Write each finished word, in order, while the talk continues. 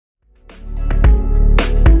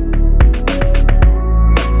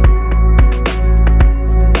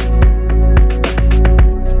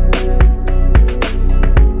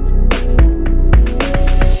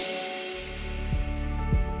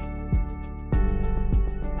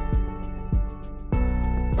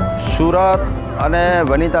સુરત અને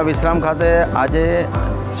વનિતા વિશ્રામ ખાતે આજે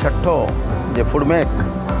છઠ્ઠો જે ફૂડમેક,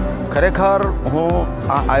 ખરેખર હું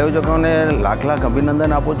આ આયોજકોને લાખ લાખ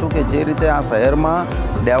અભિનંદન આપું છું કે જે રીતે આ શહેરમાં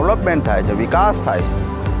ડેવલપમેન્ટ થાય છે, વિકાસ થાય છે।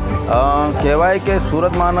 કહેવાય કે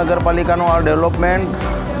સુરત મહાનગરપાલિકાનું આ ડેવલપમેન્ટ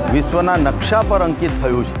વિશ્વના નકશા પર અંકિત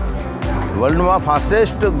થયું છે। વર્લ્ડમાં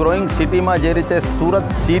ફાસ્ટેસ્ટ ગ્રોઈંગ સિટીમાં જે રીતે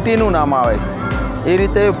સુરત સિટીનું નામ આવે છે, એ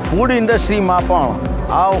રીતે ફૂડ ઇન્ડસ્ટ્રીમાં પણ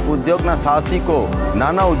આ ઉદ્યોગના સાહસિકો,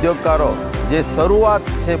 નાના ઉદ્યોગકારો જે શરૂઆત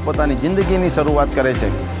છે, પોતાની જિંદગીની શરૂઆત કરે છે,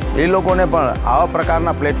 એ લોકોને પણ આવા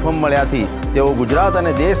પ્રકારના પ્લેટફોર્મ મળ્યાથી તેઓ ગુજરાત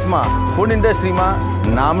અને દેશમાં ફૂડ ઇન્ડસ્ટ્રીમાં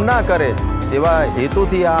નામના કરે તેવા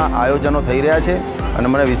હેતુથી આ આયોજનો થઈ રહ્યા છે।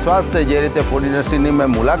 અને મને વિશ્વાસ છે જે રીતે ફૂડ ઇન્ડસ્ટ્રીની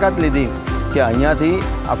મેં મુલાકાત લીધી કે અહીંયાથી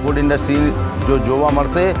આ ફૂડ ઇન્ડસ્ટ્રી જો જોવા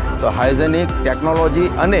મળશે તો હાઇજેનિક ટેકનોલોજી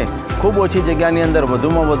અને ખૂબ ઓછી જગ્યાની અંદર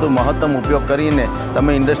વધુમાં વધુ મહત્તમ ઉપયોગ કરીને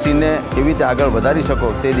તમે ઇન્ડસ્ટ્રીને કેવી રીતે આગળ વધારી શકો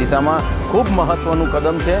તે દિશામાં ખૂબ મહત્ત્વનું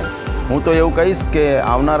કદમ છે। હું તો એવું કહીશ કે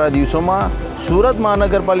આવનારા દિવસોમાં સુરત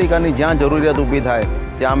મહાનગરપાલિકાની જ્યાં જરૂરિયાત ઊભી થાય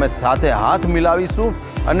ત્યાં અમે સાથે હાથ મિલાવીશું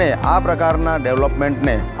અને આ પ્રકારના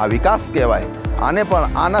ડેવલપમેન્ટને આ વિકાસ કહેવાય, આને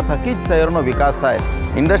પણ આના થકી જ શહેરનો વિકાસ થાય,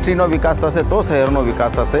 ઇન્ડસ્ટ્રીનો વિકાસ થશે તો શહેરનો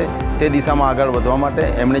વિકાસ થશે। તે દિશામાં આગળ વધવા માટે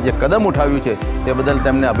એમણે જે કદમ ઉઠાવ્યું છે તે બદલ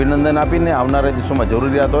તેમને અભિનંદન આપીને આવનારા દિવસોમાં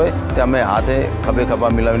જરૂરિયાત હોય તે અમે હાથે ખભે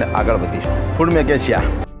ખભા મિલાવીને આગળ વધીશું। ફૂડમેક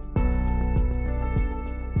એશિયા।